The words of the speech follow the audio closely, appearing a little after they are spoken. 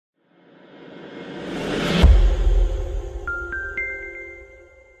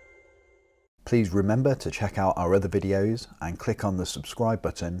Please remember to check out our other videos and click on the subscribe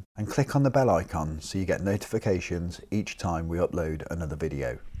button and click on the bell icon so you get notifications each time we upload another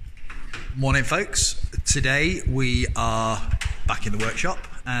video. Morning folks, today we are back in the workshop,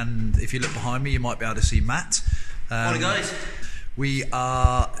 and if you look behind me you might be able to see Matt. Morning guys. We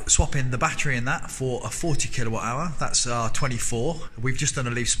are swapping the battery in that for a 40 kilowatt hour. That's our 24. We've just done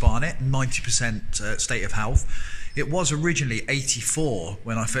a leaf spa on it, 90% state of health. It was originally 84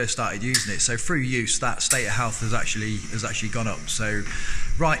 when I first started using it, so through use that state of health has actually gone up. So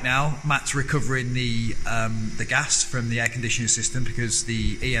right now Matt's recovering the gas from the air conditioning system because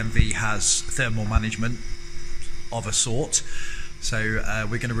the eNV has thermal management of a sort. So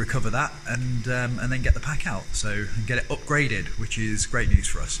we're going to recover that and then get the pack out, so and get it upgraded, which is great news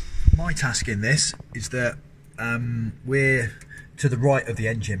for us. My task in this is that we're to the right of the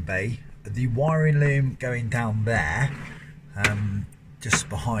engine bay. The wiring loom going down there, just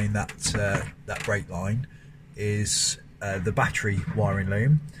behind that that brake line, is the battery wiring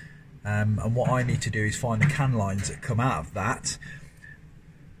loom, and what I need to do is find the CAN lines that come out of that.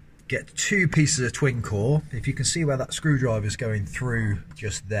 Get two pieces of twin core. If you can see where that screwdriver is going through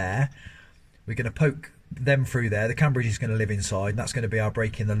just there, we're going to poke them through there. The cam bridge is going to live inside, and that's going to be our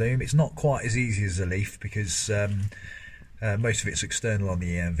break in the loom. It's not quite as easy as a leaf because most of it's external on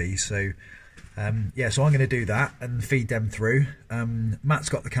the eNV, so yeah, so I'm going to do that and feed them through. Matt's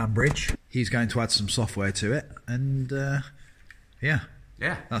got the cam bridge. He's going to add some software to it, and yeah,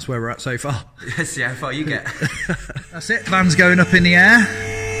 that's where we're at so far. Let's see how far you get. That's it, van's going up in the air.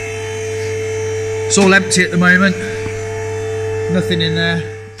 It's all empty at the moment, nothing in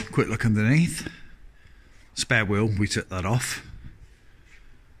there. Quick look underneath. Spare wheel, we took that off.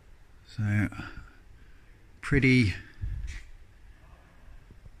 So pretty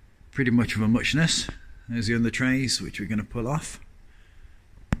much of a muchness. There's the under trays, which we're going to pull off.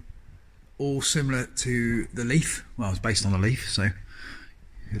 All similar to the leaf. Well, it's based on a leaf, so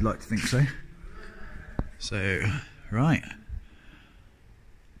you'd like to think so. So, right.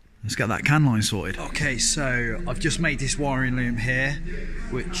 Let's get that CAN line sorted. Okay, so I've just made this wiring loom here,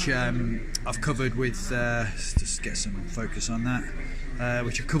 which I've covered with, just get some focus on that,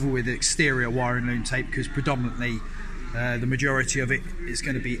 which I've covered with exterior wiring loom tape because predominantly the majority of it is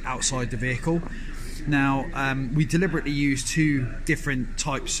going to be outside the vehicle. Now, we deliberately use two different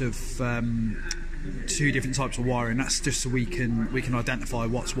types of wiring. That's just so we can identify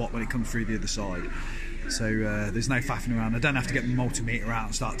what's what when it comes through the other side. So there's no faffing around. I don't have to get the multimeter out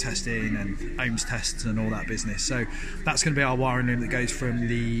and start testing and ohms tests and all that business. So that's going to be our wiring loom that goes from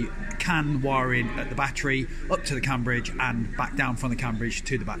the CAN wiring at the battery up to the CAN bridge and back down from the CAN bridge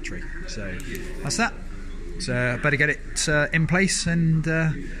to the battery. So that's that. So better get it in place and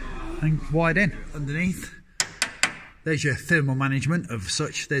wired in. Underneath, there's your thermal management of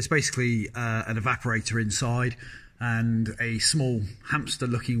such. There's basically an evaporator inside and a small hamster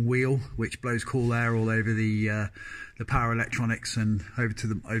looking wheel which blows cool air all over the power electronics and over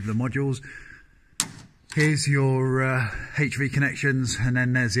the modules. Here's your HV connections, and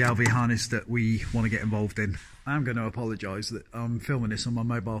then there's the LV harness that we want to get involved in. I'm going to apologise that I'm filming this on my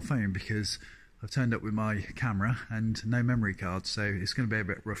mobile phone because I've turned up with my camera and no memory card, so it's going to be a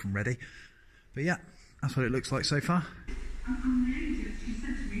bit rough and ready. But yeah, that's what it looks like so far.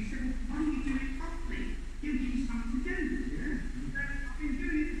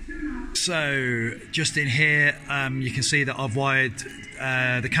 So just in here you can see that I've wired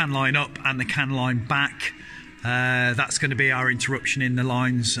the CAN line up and the CAN line back. That's going to be our interruption in the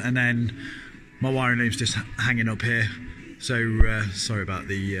lines, and then my wiring loom's just hanging up here. So sorry about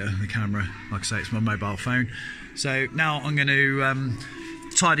the camera, like I say, it's my mobile phone. So now I'm going to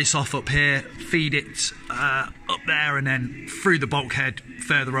tie this off up here, feed it up there and then through the bulkhead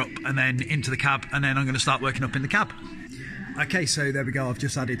further up and then into the cab, and then I'm going to start working up in the cab. Okay, so there we go. I've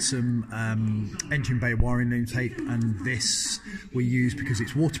just added some engine bay wiring loom tape, and this we use because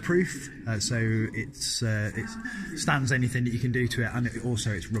it's waterproof, so it stands anything that you can do to it, and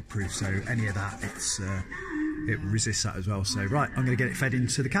it's rub proof, so any of that it resists that as well. So right, I'm going to get it fed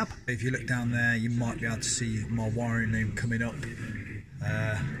into the cab. If you look down there, you might be able to see my wiring loom coming up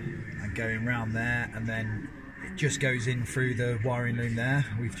and going round there, and then it just goes in through the wiring loom there.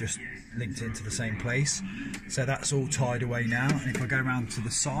 We've just linked it into the same place, so that's all tied away now. And if I go around to the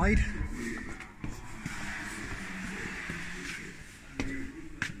side,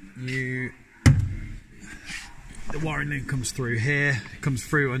 the wiring loom comes through here, it comes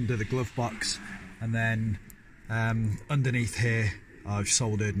through under the glove box, and then underneath here I've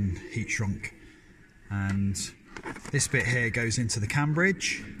soldered and heat shrunk, and this bit here goes into the CAN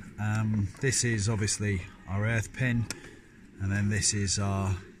bridge. This is obviously our earth pin, and then this is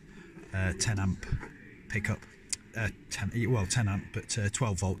our 10 amp pickup, 10 amp but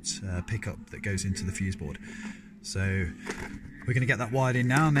 12 volts pickup that goes into the fuse board. So we're going to get that wired in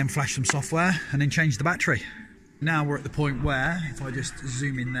now and then flash some software and then change the battery. Now we're at the point where, if I just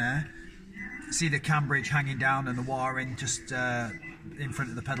zoom in there, see the cam bridge hanging down and the wiring just in front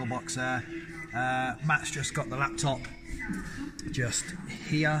of the pedal box there. Matt's just got the laptop just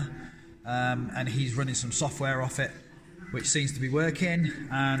here and he's running some software off it, which seems to be working,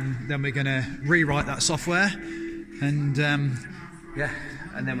 and then we're going to rewrite that software and yeah,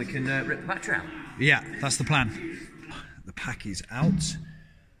 and then we can rip the battery out. Yeah, that's the plan. The pack is out.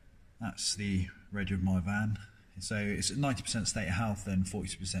 That's the reg of my van. So it's at 90% state of health and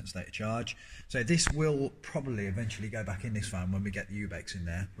 40% state of charge. So this will probably eventually go back in this van when we get the UBEX in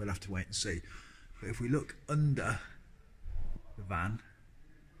there. We'll have to wait and see. But if we look under the van,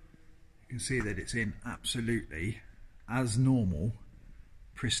 you can see that it's in absolutely, as normal,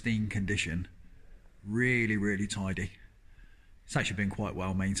 pristine condition. Really, really tidy. It's actually been quite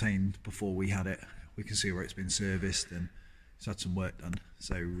well maintained before we had it. We can see where it's been serviced and it's had some work done.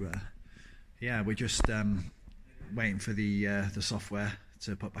 So yeah, we're just waiting for the software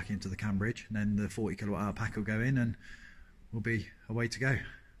to put back into the cam bridge, and then the 40 kilowatt hour pack will go in and we'll be away to go.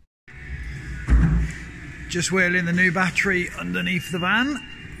 Just wheeling the new battery underneath the van.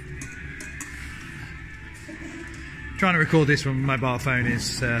 Trying to record this from a mobile phone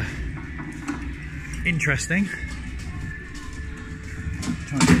is interesting.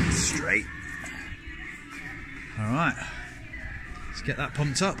 Try and get it straight. Alright, let's get that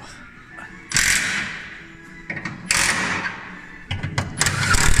pumped up.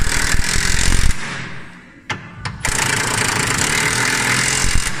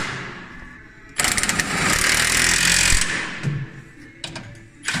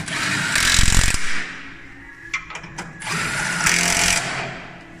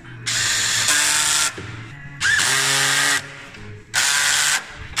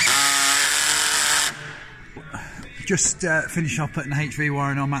 Just finished off putting the HV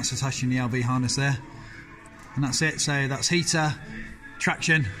wiring on. Matt's attaching the LV harness there, and that's it. So that's heater,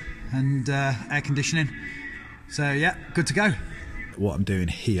 traction and air conditioning. So yeah, good to go. What I'm doing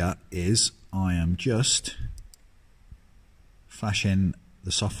here is I am just flashing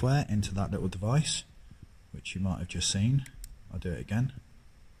the software into that little device, which you might have just seen. I'll do it again.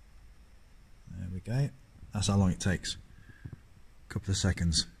 There we go. That's how long it takes. A couple of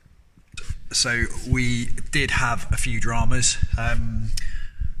seconds. So we did have a few dramas.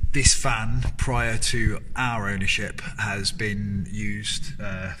 This van, prior to our ownership, has been used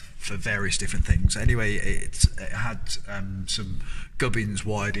for various different things. Anyway, it had some gubbins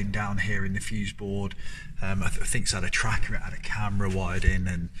wired in down here in the fuse board. I think it had a tracker, it had a camera wired in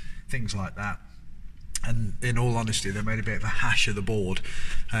and things like that. And in all honesty, they made a bit of a hash of the board,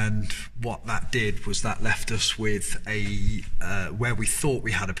 and what that did was that left us with a where we thought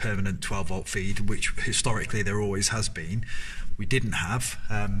we had a permanent 12-volt feed, which historically there always has been, we didn't have,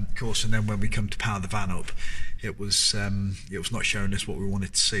 of course. And then when we come to power the van up, it was not showing us what we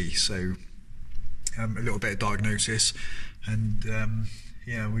wanted to see. So a little bit of diagnosis, and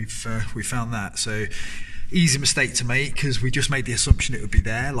yeah, we found that. So easy mistake to make, because we just made the assumption it would be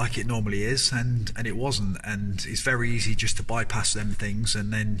there like it normally is, and it wasn't. And it's very easy just to bypass them things,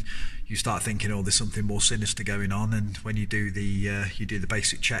 and then you start thinking, oh, there's something more sinister going on. And when you do the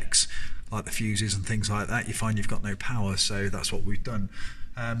basic checks like the fuses and things like that, you find you've got no power. So that's what we've done.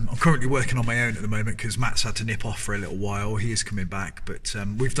 I'm currently working on my own at the moment because Matt's had to nip off for a little while. He is coming back, but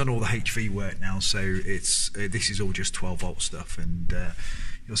we've done all the HV work now, so this is all just 12-volt stuff. And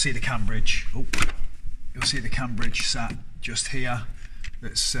you'll see the cam bridge. Oh, you'll see the cam bridge sat just here.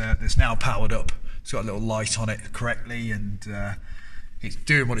 That's now powered up. It's got a little light on it correctly, and it's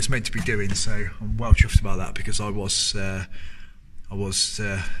doing what it's meant to be doing. So I'm well chuffed about that, because I was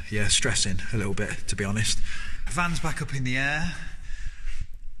yeah, stressing a little bit, to be honest. Van's back up in the air.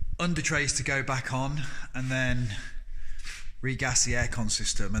 Under trays to go back on, and then regas the aircon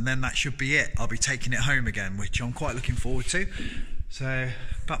system, and then that should be it. I'll be taking it home again, which I'm quite looking forward to. So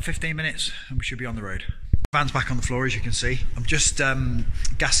about 15 minutes and we should be on the road. Van's back on the floor, as you can see. I'm just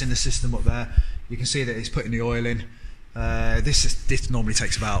gassing the system up there. You can see that it's putting the oil in. This normally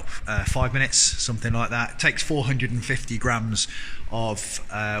takes about 5 minutes, something like that. It takes 450 grams of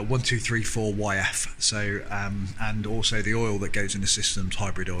 1234 YF. So and also the oil that goes in the system's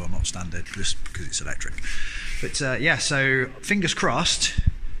hybrid oil, not standard, just because it's electric. But yeah, so fingers crossed,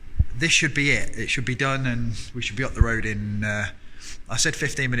 this should be it. It should be done, and we should be up the road in, I said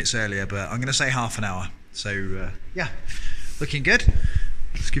 15 minutes earlier, but I'm going to say half an hour. So yeah, looking good.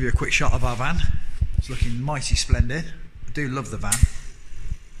 Let's give you a quick shot of our van. It's looking mighty splendid. I do love the van.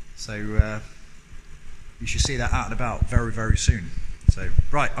 So you should see that out and about very, very soon. So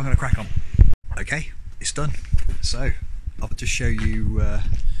right, I'm going to crack on. Okay, it's done. So I'll just show you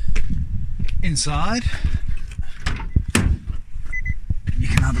inside. You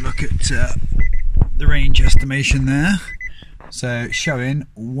can have a look at the range estimation there. So showing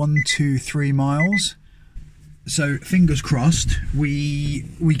 123 miles. So fingers crossed we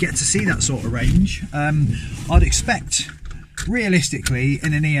get to see that sort of range. I'd expect, realistically,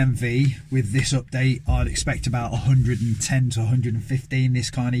 in an ENV with this update, I'd expect about 110 to 115 this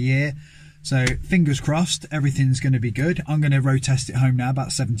kind of year. So fingers crossed, everything's going to be good. I'm going to road test it home now,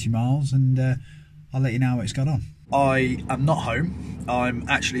 about 70 miles, and I'll let you know how it's got on. I am not home. I'm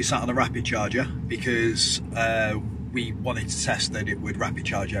actually sat on a rapid charger because we wanted to test that it would rapid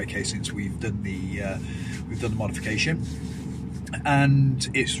charge okay since we've done the modification, and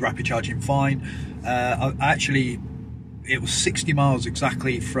it's rapid charging fine. It was 60 miles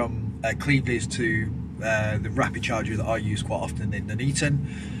exactly from Cleveland's to the rapid charger that I use quite often in Nuneaton,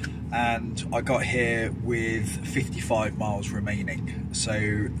 and I got here with 55 miles remaining,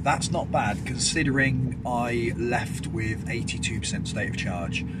 so that's not bad considering I left with 82% state of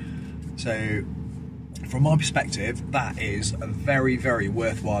charge. So from my perspective, that is a very, very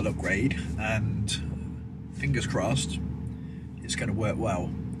worthwhile upgrade, and fingers crossed it's going to work well.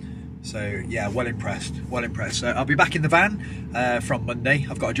 So yeah, well impressed. So I'll be back in the van from Monday.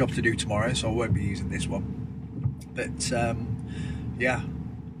 I've got a job to do tomorrow, so I won't be using this one, but yeah,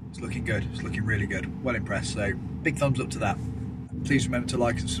 it's looking good. It's looking really good. Well impressed. So big thumbs up to that. Please remember to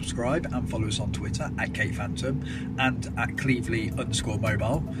like and subscribe, and follow us on Twitter at KPhantom and at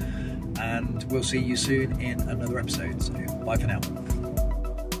Cleveland_mobile, and we'll see you soon in another episode. So bye for now.